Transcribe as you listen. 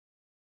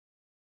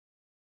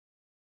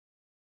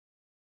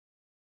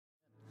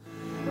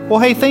Well,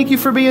 hey, thank you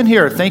for being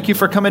here. Thank you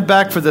for coming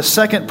back for the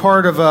second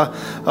part of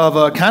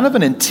a kind of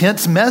an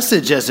intense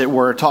message, as it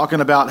were, talking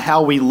about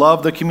how we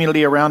love the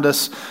community around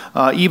us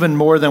even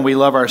more than we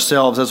love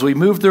ourselves. As we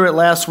moved through it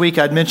last week,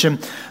 I'd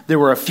mentioned there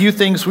were a few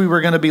things we were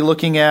going to be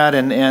looking at,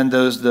 and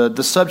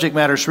the subject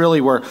matters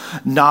really were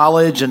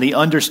knowledge and the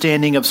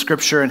understanding of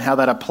Scripture and how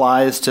that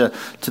applies to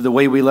the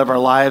way we live our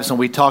lives. And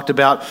we talked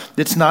about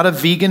it's not a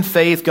vegan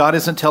faith. God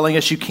isn't telling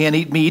us you can't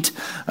eat meat.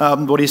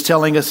 What He's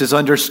telling us is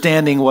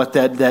understanding what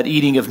that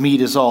eating of meat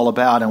is all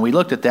about, and we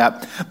looked at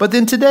that. But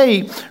then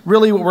today,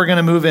 really what we're going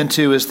to move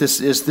into is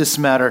this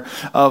matter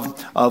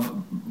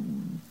of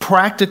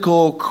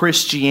practical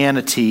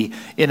Christianity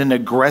in an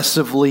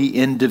aggressively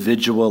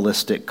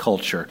individualistic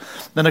culture.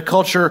 In a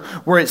culture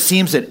where it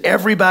seems that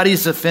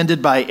everybody's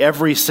offended by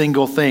every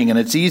single thing, and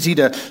it's easy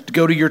to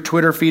go to your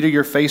Twitter feed or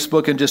your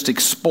Facebook and just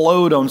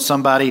explode on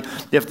somebody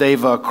if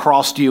they've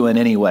crossed you in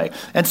any way.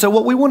 And so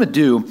what we want to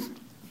do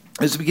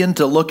is begin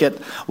to look at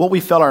what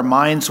we fill our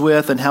minds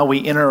with and how we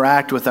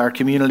interact with our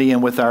community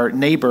and with our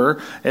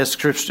neighbor, as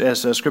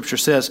Scripture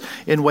says,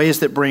 in ways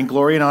that bring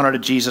glory and honor to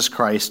Jesus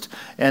Christ.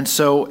 And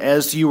so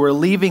as you were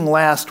leaving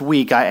last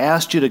week, I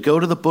asked you to go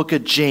to the book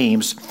of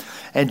James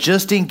and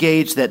just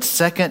engage that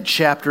second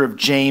chapter of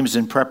James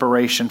in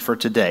preparation for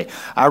today.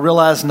 I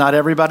realize not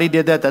everybody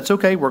did that. That's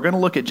okay. We're going to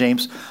look at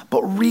James.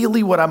 But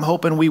really what I'm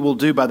hoping we will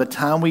do by the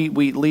time we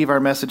leave our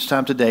message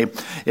time today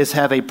is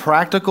have a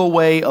practical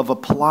way of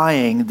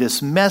applying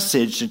this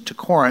message to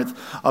Corinth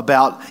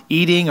about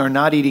eating or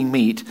not eating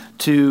meat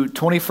to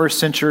 21st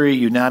century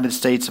United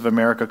States of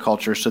America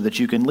culture so that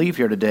you can leave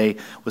here today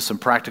with some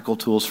practical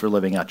tools for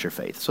living out your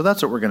faith. So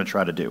that's what we're going to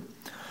try to do.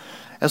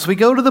 As we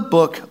go to the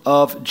book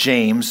of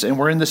James, and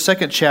we're in the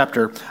second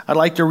chapter, I'd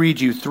like to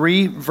read you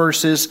 3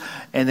 verses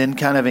and then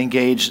kind of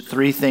engage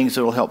 3 things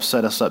that will help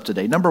set us up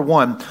today. Number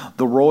 1,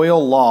 the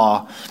royal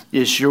law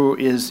is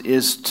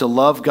to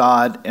love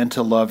God and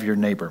to love your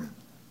neighbor.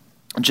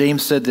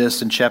 James said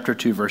this in chapter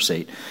 2, verse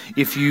 8.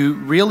 If you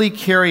really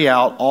carry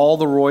out all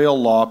the royal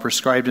law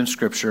prescribed in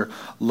Scripture,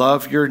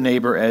 love your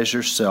neighbor as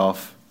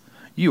yourself,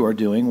 you are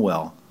doing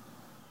well.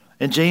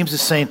 And James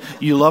is saying,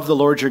 you love the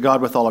Lord your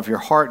God with all of your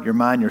heart, your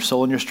mind, your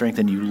soul, and your strength,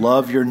 and you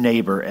love your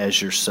neighbor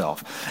as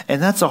yourself.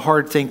 And that's a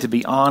hard thing to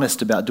be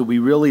honest about. Do we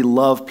really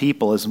love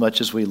people as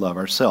much as we love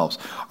ourselves?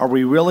 Are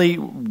we really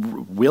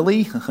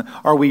willing,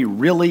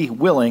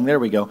 there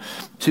we go,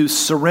 to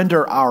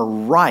surrender our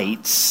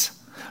rights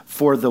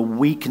for the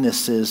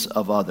weaknesses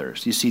of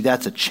others? You see,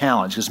 that's a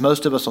challenge, because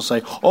most of us will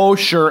say, oh,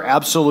 sure,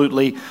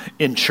 absolutely,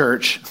 in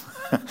church.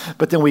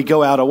 But then we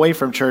go out away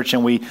from church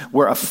and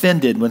we're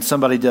offended when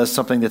somebody does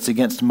something that's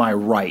against my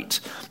right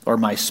or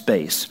my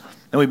space.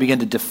 And we begin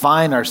to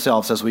define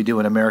ourselves, as we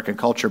do in American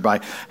culture, by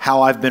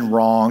how I've been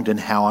wronged and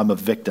how I'm a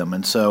victim.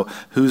 And so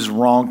who's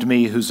wronged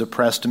me, who's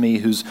oppressed me,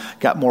 who's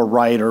got more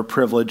right or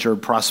privilege or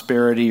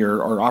prosperity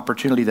or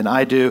opportunity than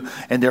I do,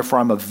 and therefore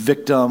I'm a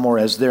victim, or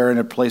as they're in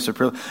a place of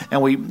privilege.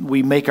 And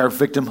we make our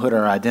victimhood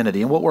our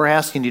identity. And what we're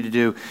asking you to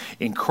do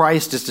in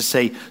Christ is to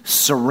say,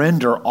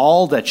 surrender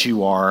all that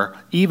you are,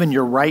 even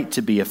your right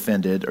to be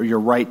offended or your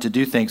right to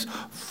do things,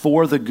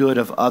 for the good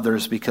of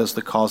others, because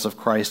the cause of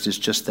Christ is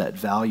just that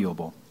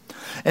valuable.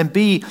 And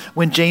B,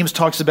 when James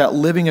talks about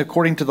living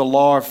according to the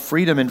law of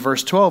freedom in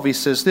verse 12, he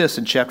says this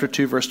in chapter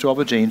 2, verse 12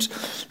 of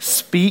James,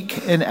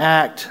 speak and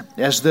act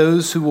as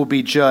those who will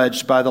be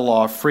judged by the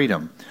law of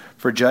freedom.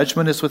 For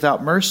judgment is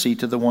without mercy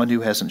to the one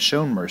who hasn't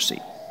shown mercy.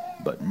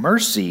 But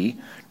mercy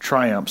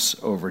triumphs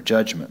over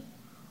judgment.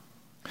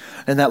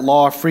 And that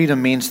law of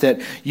freedom means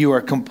that you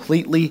are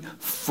completely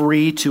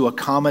free to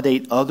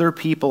accommodate other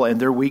people and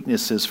their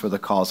weaknesses for the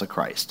cause of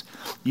Christ.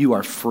 You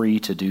are free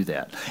to do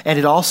that. And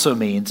it also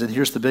means, and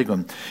here's the big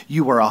one,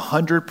 you are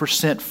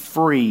 100%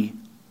 free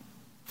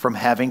from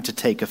having to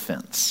take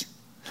offense.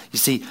 You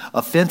see,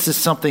 offense is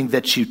something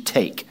that you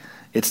take.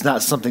 It's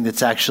not something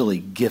that's actually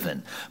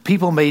given.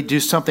 People may do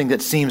something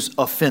that seems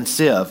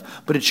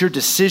offensive, but it's your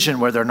decision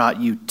whether or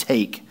not you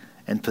take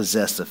and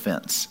possess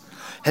offense.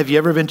 Have you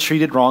ever been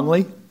treated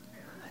wrongly?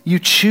 You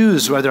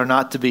choose whether or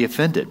not to be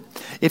offended.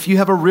 If you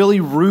have a really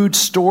rude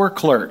store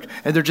clerk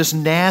and they're just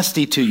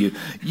nasty to you,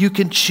 you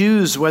can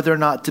choose whether or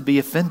not to be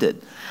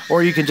offended.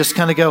 Or you can just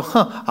kind of go,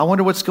 I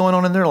wonder what's going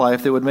on in their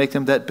life that would make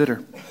them that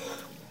bitter.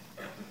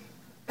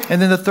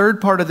 And then the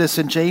third part of this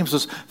in James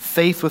was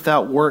faith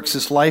without works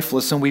is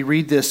lifeless. And we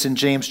read this in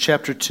James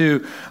chapter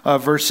 2,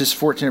 verses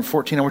 14 and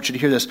 14. I want you to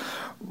hear this.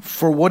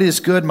 For what is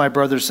good, my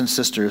brothers and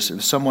sisters,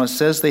 if someone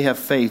says they have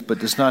faith but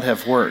does not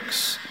have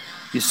works?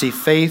 You see,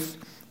 faith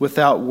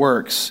without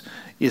works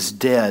is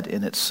dead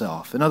in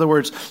itself. In other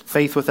words,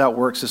 faith without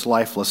works is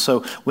lifeless. So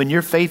when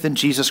your faith in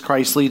Jesus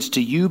Christ leads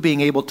to you being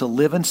able to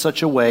live in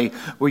such a way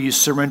where you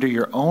surrender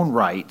your own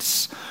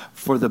rights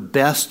for the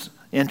best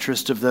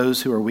interest of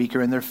those who are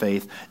weaker in their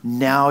faith,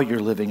 now you're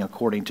living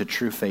according to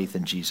true faith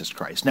in Jesus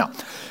Christ. Now,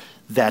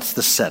 that's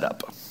the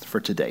setup for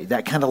today.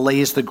 That kind of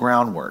lays the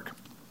groundwork.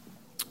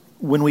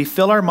 When we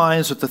fill our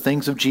minds with the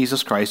things of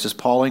Jesus Christ, as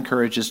Paul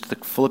encourages the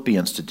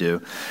Philippians to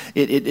do,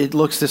 it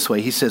looks this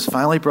way. He says,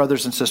 finally,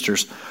 brothers and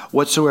sisters,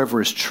 whatsoever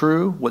is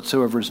true,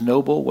 whatsoever is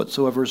noble,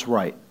 whatsoever is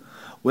right,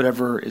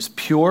 whatever is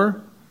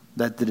pure,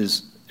 that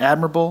is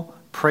admirable,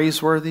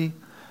 praiseworthy,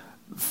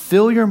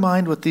 fill your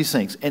mind with these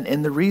things.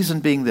 And the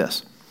reason being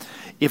this: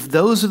 if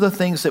those are the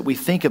things that we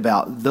think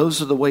about,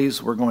 those are the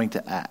ways we're going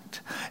to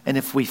act. And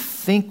if we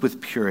think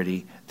with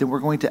purity, then we're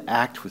going to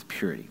act with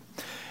purity.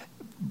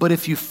 But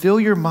if you fill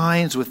your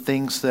minds with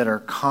things that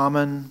are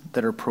common,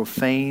 that are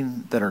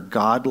profane, that are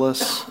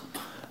godless,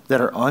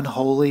 that are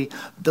unholy,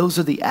 those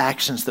are the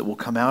actions that will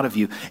come out of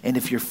you. And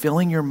if you're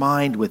filling your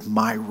mind with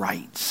my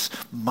rights,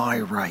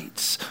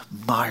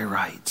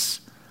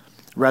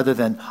 rather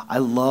than I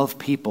love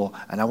people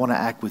and I want to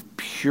act with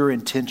pure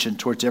intention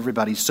towards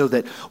everybody so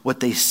that what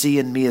they see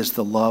in me is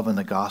the love and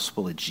the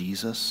gospel of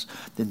Jesus,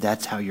 then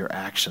that's how your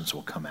actions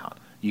will come out.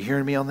 You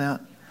hearing me on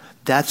that?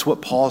 That's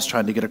what Paul's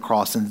trying to get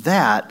across, and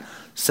that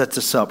sets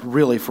us up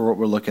really for what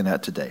we're looking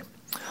at today.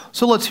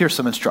 So let's hear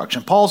some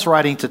instruction. Paul's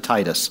writing to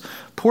Titus.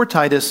 Poor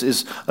Titus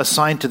is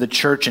assigned to the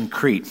church in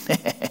Crete,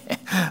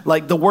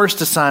 like the worst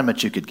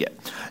assignment you could get.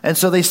 And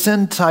so they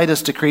send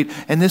Titus to Crete,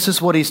 and this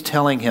is what he's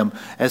telling him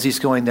as he's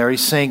going there.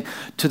 He's saying,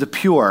 to the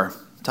pure,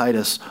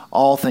 Titus,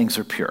 all things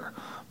are pure.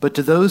 But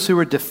to those who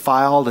are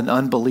defiled and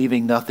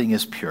unbelieving, nothing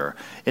is pure.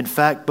 In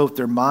fact, both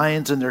their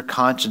minds and their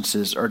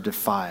consciences are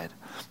defiled.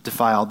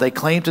 They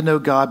claim to know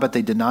God, but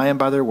they deny him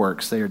by their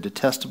works. They are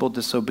detestable,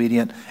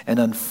 disobedient, and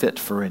unfit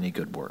for any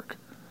good work.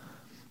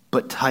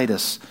 But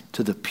Titus,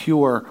 to the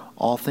pure,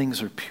 all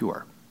things are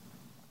pure.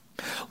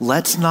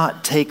 Let's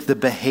not take the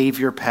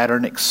behavior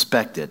pattern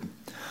expected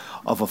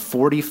of a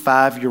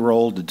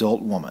 45-year-old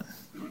adult woman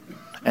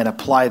and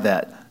apply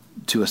that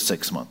to a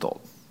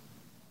 6-month-old.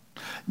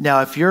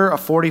 Now, if you're a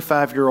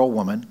 45-year-old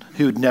woman,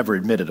 who'd never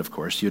admit it, of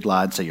course, you'd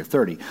lie and say you're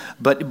 30.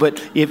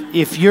 But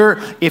if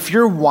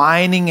you're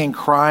whining and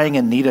crying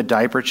and need a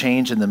diaper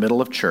change in the middle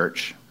of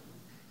church,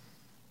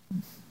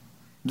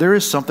 there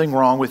is something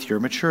wrong with your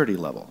maturity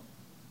level.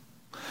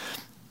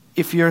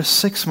 If you're a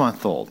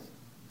 6-month-old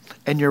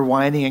and you're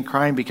whining and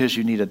crying because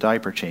you need a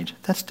diaper change,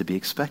 that's to be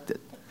expected.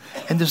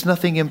 And there's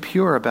nothing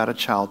impure about a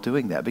child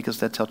doing that because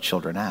that's how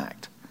children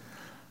act.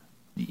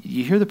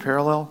 You hear the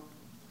parallel?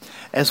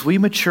 As we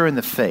mature in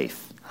the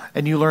faith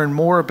and you learn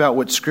more about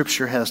what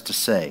Scripture has to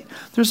say,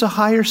 there's a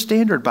higher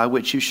standard by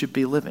which you should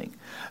be living.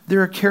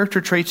 There are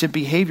character traits and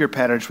behavior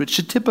patterns which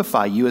should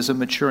typify you as a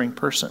maturing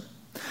person.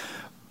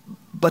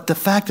 But the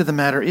fact of the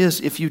matter is,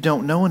 if you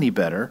don't know any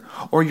better,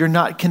 or you're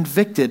not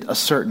convicted a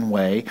certain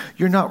way,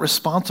 you're not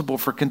responsible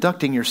for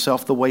conducting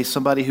yourself the way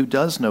somebody who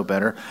does know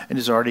better and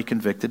is already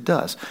convicted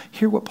does.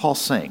 Hear what Paul's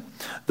saying.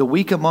 The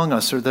weak among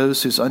us are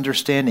those whose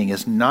understanding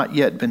has not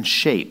yet been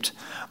shaped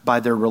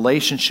by their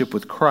relationship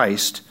with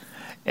Christ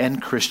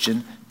and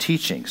Christian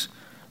teachings.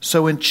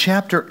 So in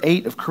chapter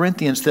 8 of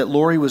Corinthians that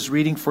Lori was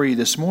reading for you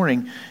this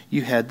morning,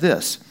 you had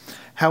this.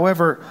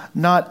 However,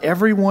 not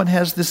everyone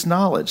has this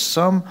knowledge.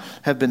 Some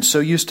have been so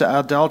used to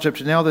idolatry up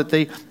to now that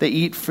they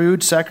eat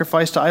food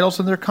sacrificed to idols,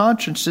 and their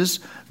consciences,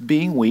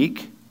 being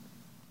weak,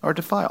 are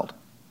defiled.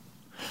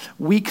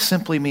 Weak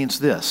simply means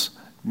this: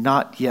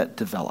 not yet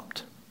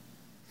developed.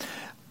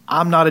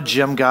 I'm not a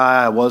gym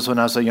guy. I was when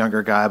I was a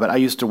younger guy, but I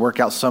used to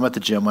work out some at the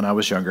gym when I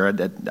was younger.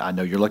 I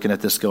know you're looking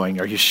at this going,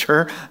 are you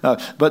sure?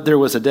 But there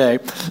was a day.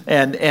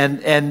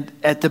 And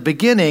at the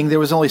beginning, there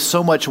was only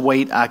so much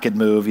weight I could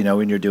move,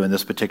 when you're doing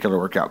this particular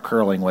workout,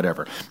 curling,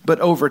 whatever.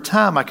 But over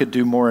time, I could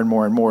do more and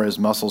more and more as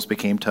muscles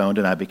became toned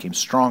and I became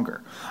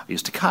stronger. I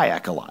used to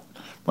kayak a lot.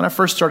 When I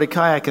first started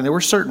kayaking, there were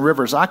certain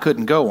rivers I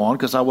couldn't go on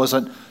because I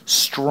wasn't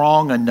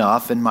strong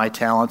enough in my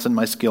talents and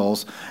my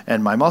skills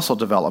and my muscle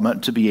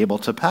development to be able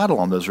to paddle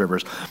on those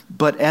rivers.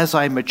 But as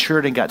I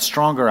matured and got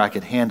stronger, I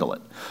could handle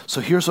it.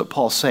 So here's what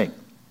Paul's saying.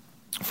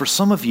 For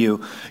some of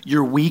you,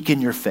 you're weak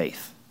in your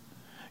faith.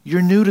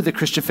 You're new to the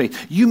Christian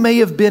faith. You may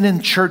have been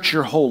in church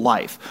your whole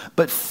life,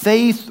 but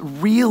faith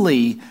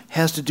really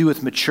has to do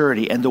with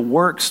maturity, and the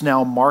works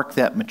now mark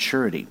that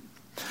maturity.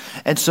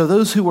 And so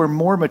those who are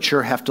more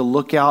mature have to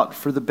look out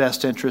for the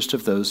best interest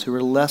of those who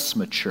are less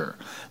mature.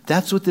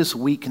 That's what this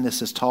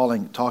weakness is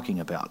talking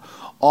about.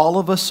 All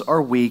of us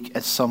are weak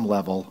at some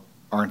level,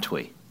 aren't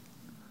we?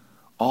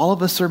 All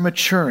of us are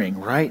maturing,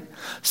 right?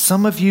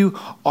 Some of you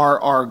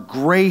are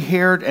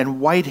gray-haired and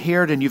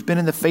white-haired, and you've been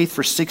in the faith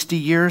for 60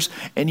 years,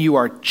 and you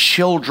are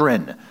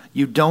children.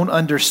 You don't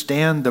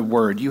understand the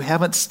word. You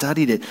haven't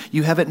studied it.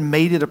 You haven't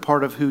made it a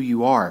part of who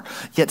you are.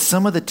 Yet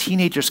some of the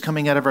teenagers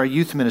coming out of our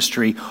youth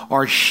ministry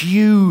are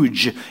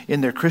huge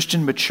in their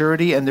Christian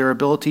maturity and their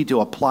ability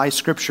to apply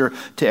Scripture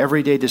to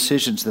everyday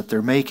decisions that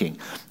they're making.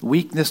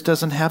 Weakness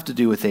doesn't have to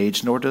do with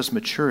age, nor does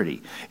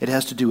maturity. It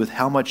has to do with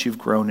how much you've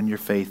grown in your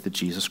faith in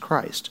Jesus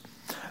Christ.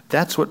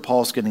 That's what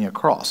Paul's getting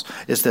across,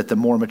 is that the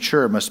more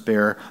mature must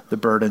bear the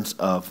burdens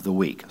of the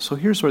weak. So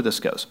here's where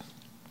this goes.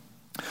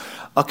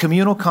 A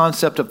communal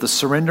concept of the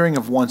surrendering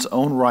of one's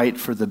own right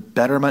for the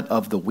betterment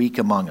of the weak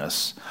among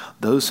us,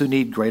 those who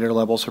need greater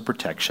levels of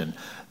protection.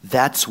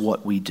 That's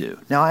what we do.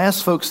 Now, I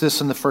asked folks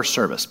this in the first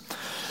service.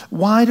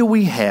 Why do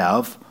we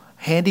have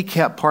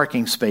handicapped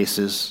parking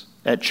spaces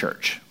at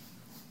church?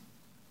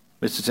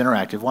 It's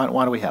interactive.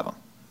 Why do we have them?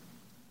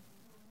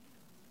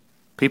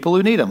 People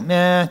who need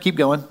them. Keep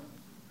going.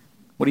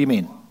 What do you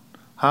mean?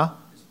 Huh?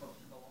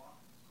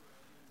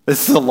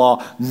 This is the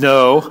law.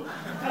 No.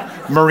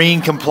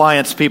 Marine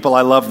compliance people,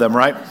 I love them,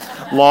 right?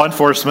 Law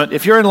enforcement.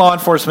 If you're in law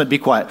enforcement, be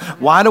quiet.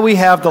 Why do we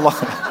have the law?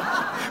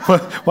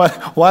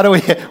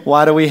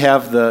 why do we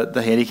have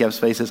the handicap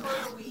spaces?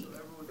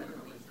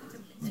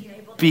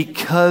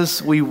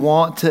 Because we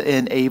want to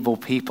enable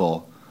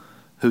people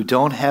who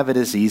don't have it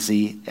as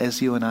easy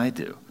as you and I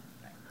do.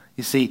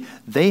 You see,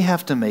 they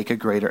have to make a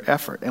greater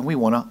effort, and we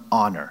want to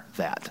honor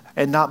that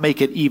and not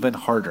make it even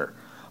harder.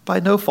 By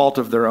no fault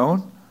of their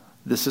own,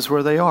 this is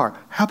where they are.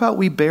 How about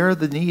we bear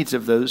the needs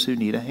of those who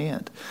need a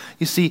hand?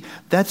 You see,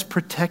 that's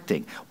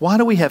protecting. Why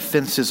do we have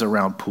fences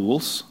around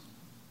pools?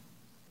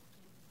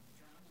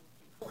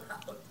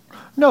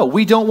 No,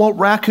 we don't want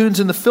raccoons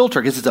in the filter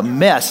because it's a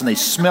mess and they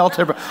smell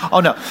terrible.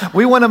 Oh no,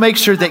 we want to make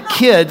sure that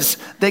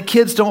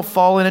kids don't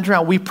fall in and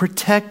drown. We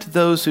protect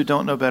those who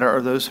don't know better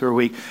or those who are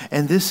weak.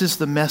 And this is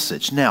the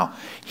message. Now,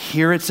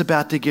 here it's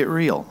about to get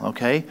real,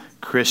 okay?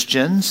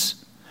 Christians,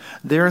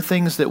 there are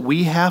things that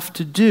we have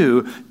to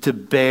do to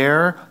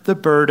bear the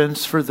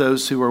burdens for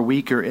those who are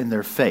weaker in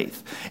their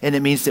faith. And it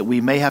means that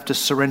we may have to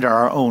surrender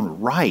our own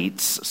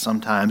rights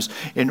sometimes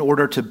in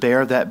order to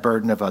bear that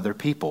burden of other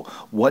people.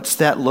 What's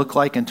that look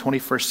like in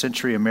 21st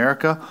century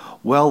America?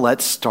 Well,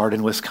 let's start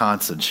in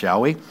Wisconsin,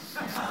 shall we?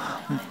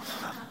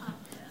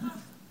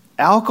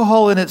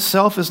 Alcohol in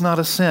itself is not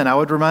a sin. I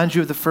would remind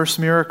you of the first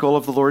miracle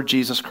of the Lord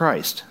Jesus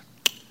Christ.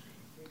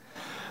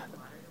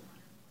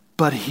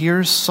 But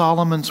here's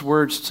Solomon's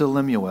words to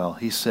Lemuel.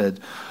 He said,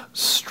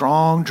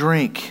 strong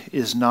drink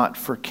is not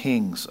for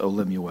kings, O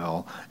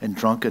Lemuel, and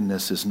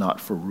drunkenness is not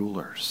for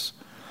rulers.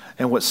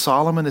 And what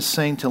Solomon is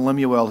saying to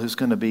Lemuel, who's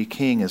going to be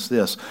king, is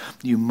this: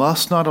 you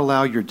must not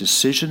allow your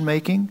decision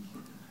making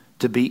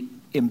to be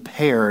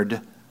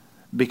impaired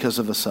because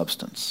of a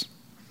substance.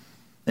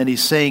 And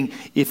he's saying,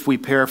 if we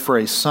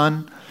paraphrase,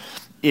 son,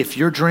 if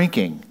you're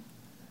drinking,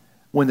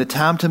 when the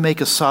time to make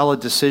a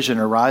solid decision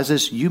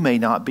arises, you may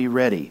not be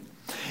ready.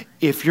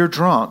 If you're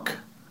drunk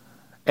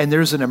and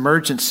there's an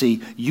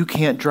emergency, you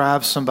can't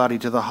drive somebody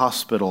to the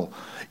hospital.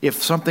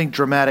 If something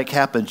dramatic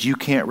happens, you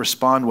can't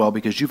respond well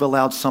because you've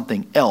allowed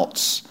something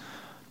else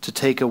to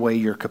take away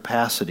your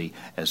capacity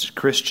as a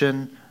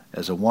Christian,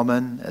 as a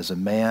woman, as a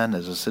man,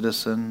 as a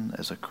citizen,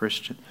 as a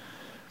Christian.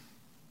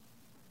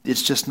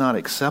 It's just not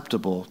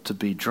acceptable to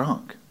be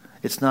drunk.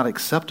 It's not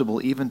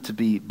acceptable even to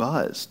be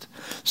buzzed.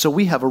 So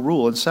we have a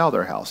rule in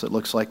Souther House. It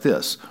looks like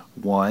this: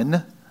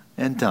 one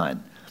and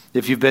done.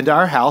 If you've been to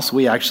our house,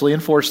 we actually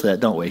enforce that,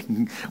 don't we?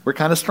 We're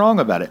kind of strong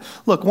about it.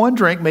 Look, one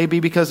drink may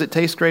be because it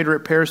tastes great or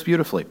it pairs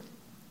beautifully.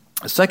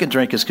 A second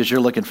drink is because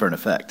you're looking for an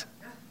effect.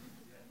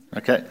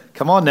 Okay,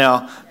 come on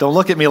now. Don't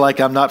look at me like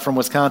I'm not from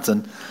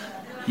Wisconsin.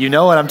 You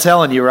know what I'm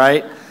telling you,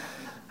 right?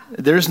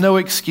 There's no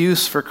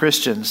excuse for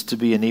Christians to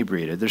be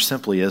inebriated. There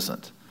simply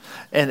isn't.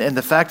 And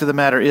the fact of the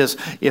matter is,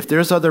 if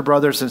there's other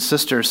brothers and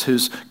sisters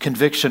whose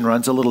conviction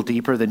runs a little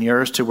deeper than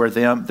yours to where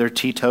they're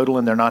teetotal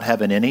and they're not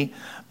having any,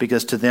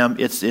 because to them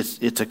it's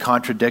a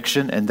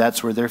contradiction and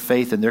that's where their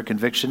faith and their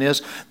conviction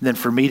is, then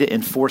for me to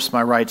enforce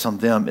my rights on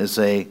them is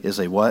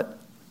a what?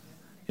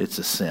 It's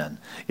a sin.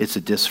 It's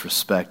a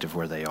disrespect of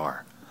where they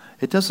are.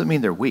 It doesn't mean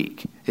they're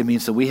weak. It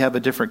means that we have a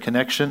different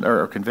connection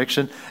or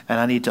conviction, and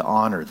I need to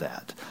honor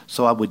that.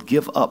 So I would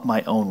give up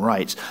my own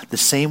rights the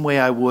same way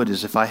I would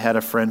as if I had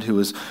a friend who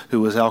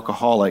was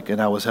alcoholic and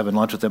I was having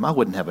lunch with them. I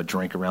wouldn't have a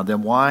drink around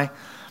them. Why?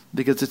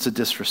 Because it's a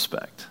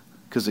disrespect.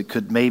 Because it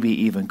could maybe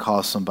even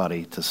cause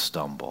somebody to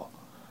stumble.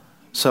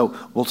 So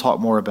we'll talk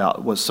more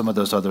about what some of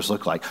those others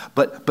look like.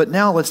 But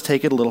now let's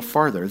take it a little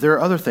farther. There are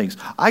other things.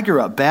 I grew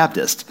up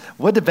Baptist.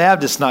 What did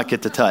Baptists not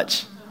get to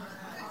touch?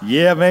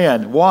 Yeah,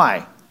 man.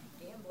 Why?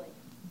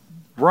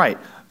 Right.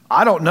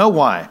 I don't know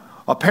why.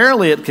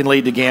 Apparently it can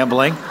lead to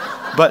gambling,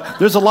 but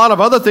there's a lot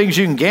of other things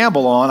you can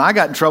gamble on. I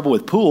got in trouble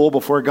with pool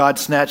before God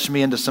snatched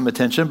me into some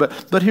attention,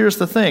 but here's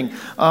the thing.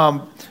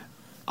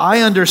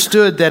 I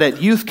understood that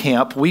at youth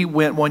camp, we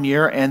went one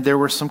year and there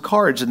were some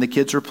cards and the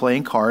kids were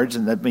playing cards,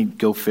 and that means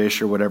go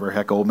fish or whatever,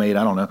 heck, old maid,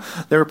 I don't know.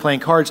 They were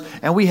playing cards,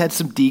 and we had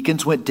some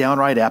deacons went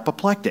downright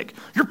apoplectic.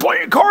 You're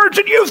playing cards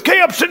at youth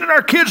camp, sending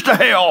our kids to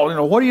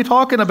hell. What are you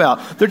talking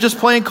about? They're just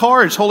playing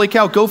cards. Holy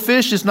cow, go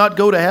fish is not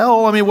go to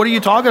hell. I mean, what are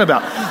you talking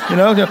about?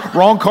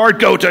 Wrong card,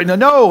 go to,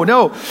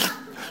 no.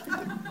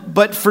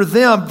 But for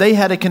them, they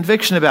had a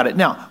conviction about it.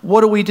 Now,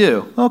 what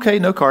do? Okay,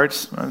 no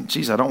cards.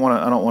 I don't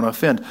want to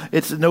offend.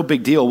 It's no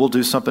big deal. We'll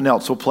do something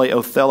else. We'll play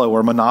Othello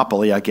or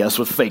Monopoly, I guess,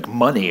 with fake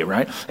money,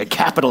 right?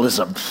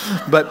 Capitalism.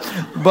 But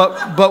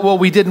what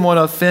we didn't want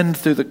to offend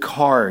through the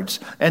cards.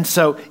 And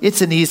so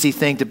it's an easy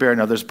thing to bear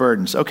another's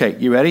burdens. Okay,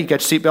 you ready? You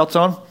got your seatbelts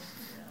on?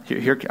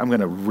 Here, I'm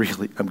going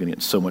to get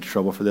in so much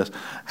trouble for this.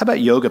 How about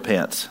yoga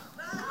pants?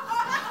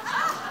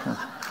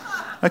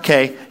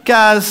 Okay,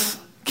 guys,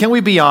 can we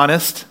be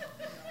honest?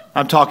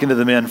 I'm talking to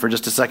the men for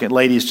just a second.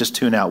 Ladies, just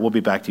tune out. We'll be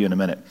back to you in a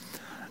minute.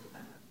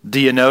 Do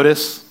you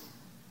notice?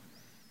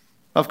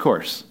 Of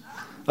course.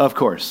 Of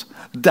course.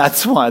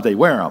 That's why they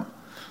wear them.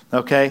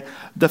 Okay?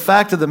 The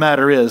fact of the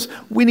matter is,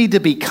 we need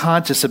to be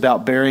conscious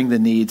about bearing the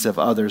needs of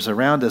others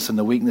around us and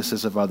the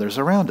weaknesses of others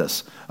around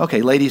us.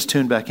 Okay, ladies,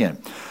 tune back in.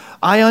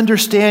 I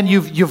understand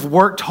you've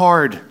worked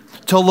hard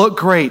to look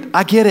great.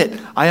 I get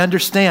it. I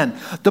understand.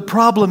 The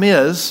problem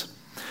is,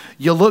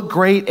 you look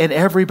great and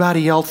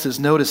everybody else is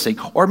noticing.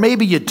 Or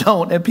maybe you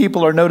don't and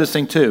people are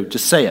noticing too.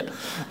 Just say it.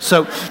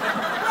 So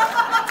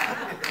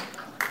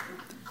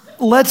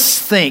let's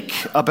think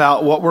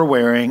about what we're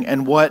wearing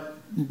and what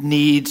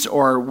needs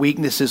or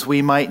weaknesses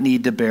we might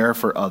need to bear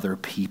for other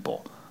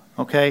people.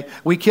 Okay?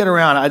 We kid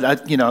around.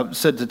 I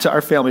said to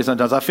our family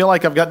sometimes, I feel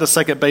like I've got the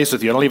second base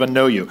with you. I don't even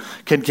know you.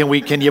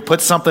 Can you put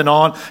something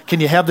on?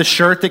 Can you have the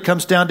shirt that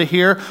comes down to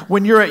here?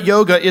 When you're at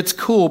yoga, it's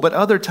cool. But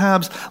other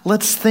times,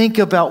 let's think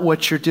about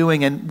what you're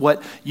doing and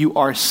what you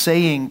are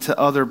saying to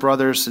other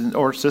brothers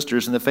or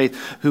sisters in the faith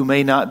who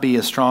may not be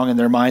as strong and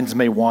their minds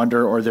may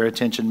wander or their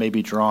attention may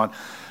be drawn.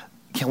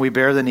 Can we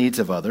bear the needs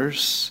of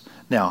others?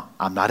 Now,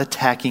 I'm not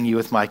attacking you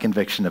with my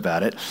conviction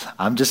about it.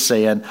 I'm just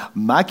saying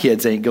my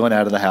kids ain't going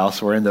out of the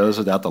house wearing those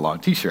without the long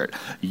t-shirt.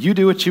 You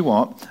do what you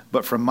want,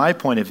 but from my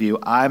point of view,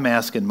 I'm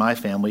asking my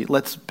family,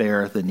 let's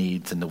bear the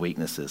needs and the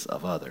weaknesses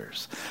of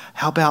others.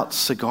 How about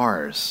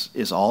cigars?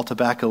 Is all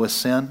tobacco a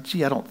sin?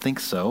 Gee, I don't think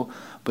so,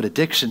 but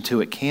addiction to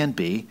it can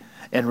be,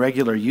 and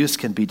regular use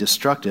can be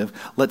destructive.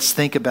 Let's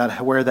think about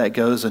where that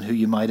goes and who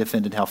you might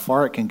offend and how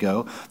far it can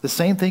go. The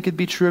same thing could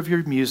be true of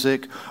your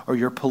music or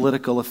your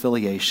political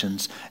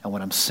affiliations. And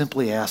what I'm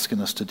simply asking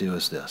us to do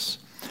is this.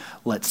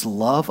 Let's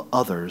love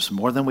others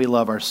more than we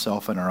love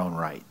ourselves and our own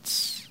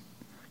rights.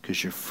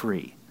 Because you're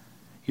free.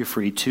 You're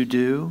free to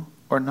do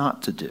or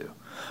not to do.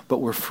 But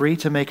we're free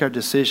to make our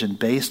decision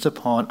based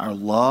upon our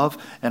love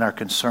and our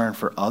concern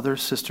for other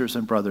sisters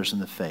and brothers in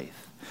the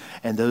faith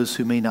and those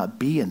who may not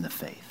be in the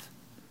faith,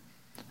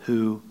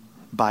 who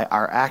by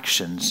our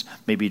actions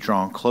may be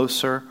drawn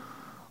closer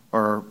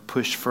or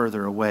pushed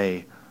further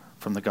away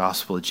from the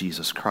gospel of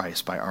Jesus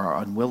Christ by our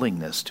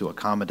unwillingness to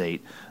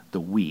accommodate the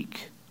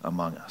weak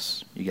among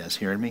us. You guys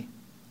hearing me?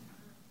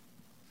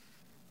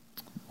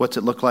 What's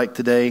it look like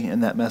today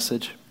in that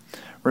message?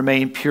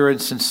 Remain pure and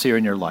sincere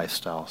in your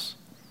lifestyles,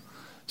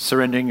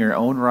 surrendering your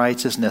own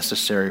rights as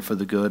necessary for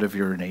the good of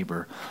your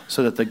neighbor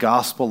so that the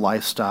gospel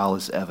lifestyle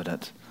is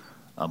evident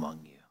among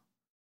you.